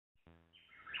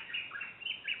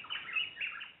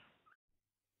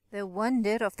The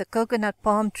wonder of the coconut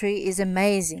palm tree is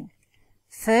amazing.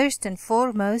 First and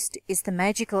foremost is the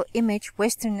magical image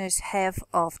Westerners have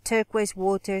of turquoise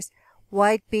waters,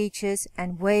 white beaches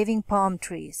and waving palm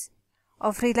trees,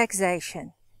 of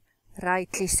relaxation.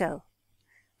 Rightly so.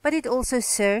 But it also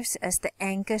serves as the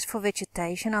anchors for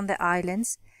vegetation on the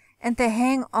islands, and they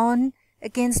hang on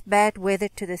against bad weather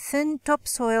to the thin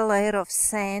topsoil layer of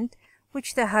sand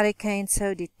which the hurricane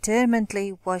so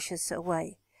determinedly washes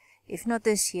away. If not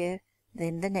this year,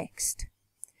 then the next.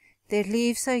 Their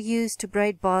leaves are used to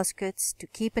braid baskets, to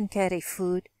keep and carry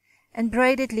food, and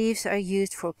braided leaves are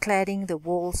used for cladding the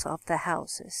walls of the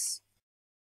houses.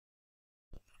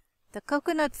 The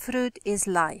coconut fruit is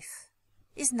life.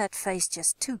 Isn't that face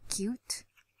just too cute?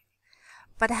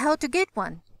 But how to get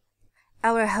one?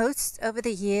 Our hosts over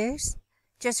the years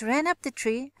just ran up the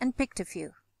tree and picked a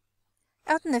few.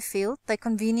 Out in the field they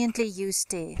conveniently use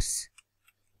stairs.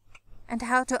 And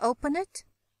how to open it?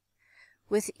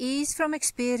 With ease from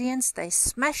experience, they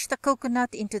smash the coconut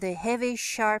into the heavy,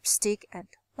 sharp stick and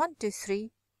 1, 2,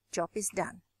 3, job is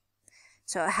done.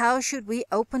 So how should we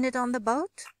open it on the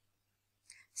boat?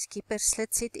 Skipper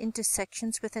slits it into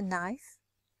sections with a knife,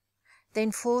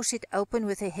 then force it open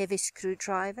with a heavy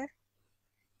screwdriver,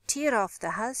 tear off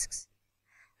the husks,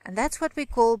 and that's what we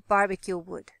call barbecue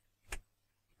wood.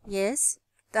 Yes,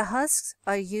 the husks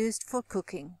are used for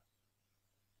cooking.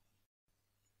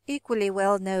 Equally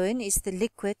well known is the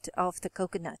liquid of the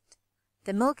coconut.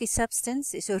 The milky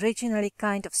substance is originally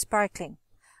kind of sparkling,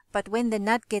 but when the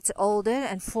nut gets older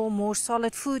and forms more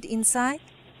solid food inside,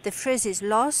 the frizz is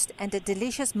lost and a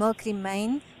delicious milk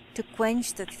remains to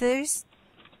quench the thirst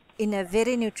in a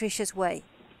very nutritious way.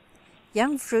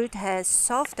 Young fruit has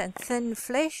soft and thin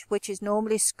flesh which is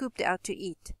normally scooped out to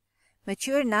eat.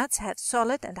 Mature nuts have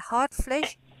solid and hard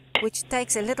flesh which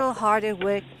takes a little harder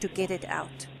work to get it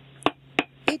out.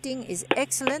 Eating is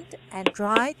excellent, and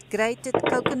dried grated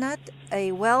coconut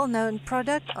a well-known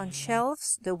product on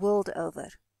shelves the world over.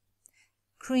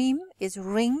 Cream is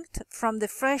wringed from the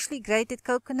freshly grated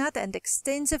coconut and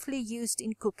extensively used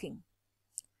in cooking.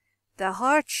 The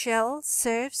hard shell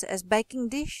serves as baking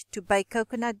dish to bake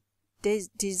coconut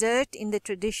dessert in the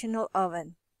traditional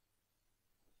oven.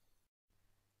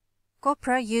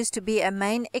 Copra used to be a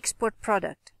main export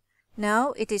product.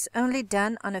 Now it is only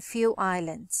done on a few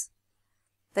islands.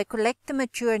 They collect the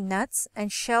mature nuts and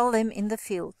shell them in the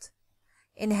field.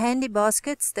 In handy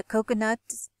baskets, the coconut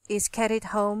is carried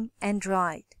home and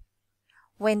dried.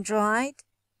 When dried,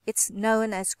 it's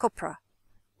known as copra.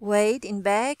 Weighed in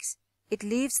bags, it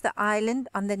leaves the island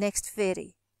on the next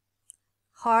ferry.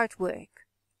 Hard work,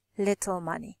 little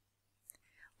money.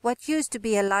 What used to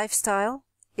be a lifestyle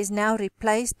is now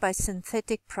replaced by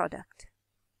synthetic product.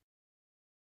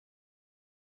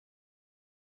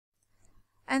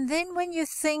 And then when you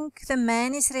think the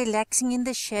man is relaxing in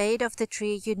the shade of the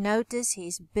tree, you notice he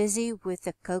is busy with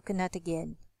the coconut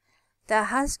again. The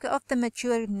husk of the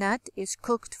mature nut is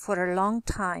cooked for a long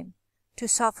time to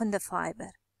soften the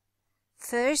fiber.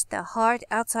 First, the hard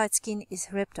outside skin is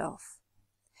ripped off.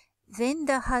 Then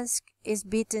the husk is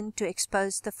beaten to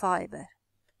expose the fiber.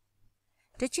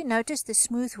 Did you notice the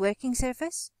smooth working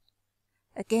surface?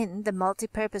 Again, the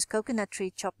multi-purpose coconut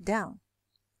tree chopped down.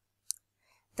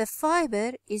 The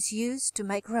fiber is used to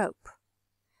make rope.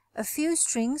 A few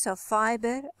strings of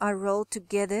fiber are rolled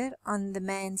together on the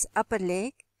man's upper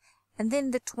leg, and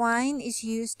then the twine is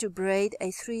used to braid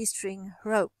a 3-string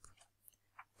rope.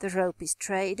 The rope is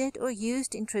traded or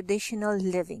used in traditional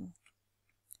living.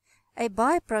 A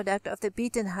byproduct of the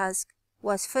beaten husk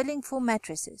was filling for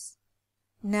mattresses,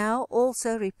 now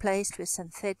also replaced with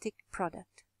synthetic product.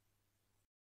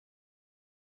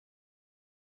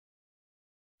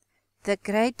 The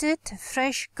grated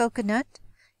fresh coconut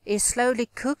is slowly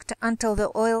cooked until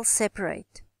the oil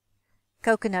separates.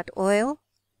 Coconut oil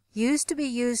used to be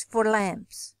used for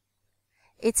lamps.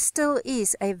 It still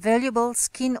is a valuable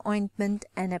skin ointment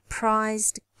and a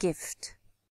prized gift.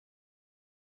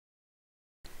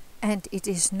 And it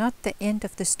is not the end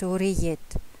of the story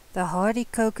yet. The hardy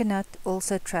coconut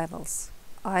also travels,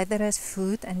 either as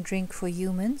food and drink for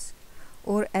humans,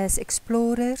 or as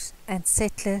explorers and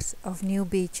settlers of new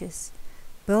beaches,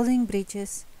 building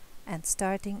bridges and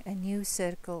starting a new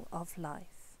circle of life.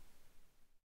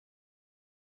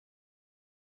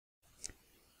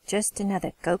 Just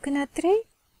another coconut tree?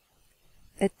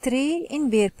 A tree in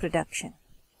beer production.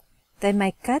 They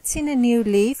make cuts in a new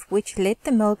leaf which let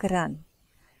the milk run.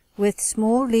 With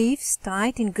small leaves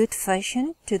tied in good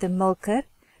fashion to the milker,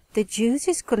 the juice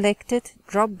is collected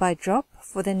drop by drop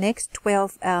for the next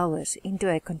 12 hours into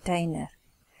a container.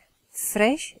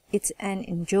 Fresh, it's an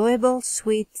enjoyable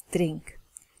sweet drink.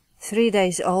 3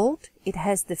 days old, it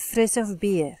has the frizz of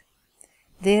beer.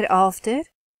 Thereafter,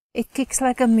 it kicks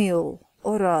like a mule,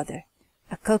 or rather,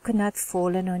 a coconut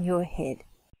fallen on your head.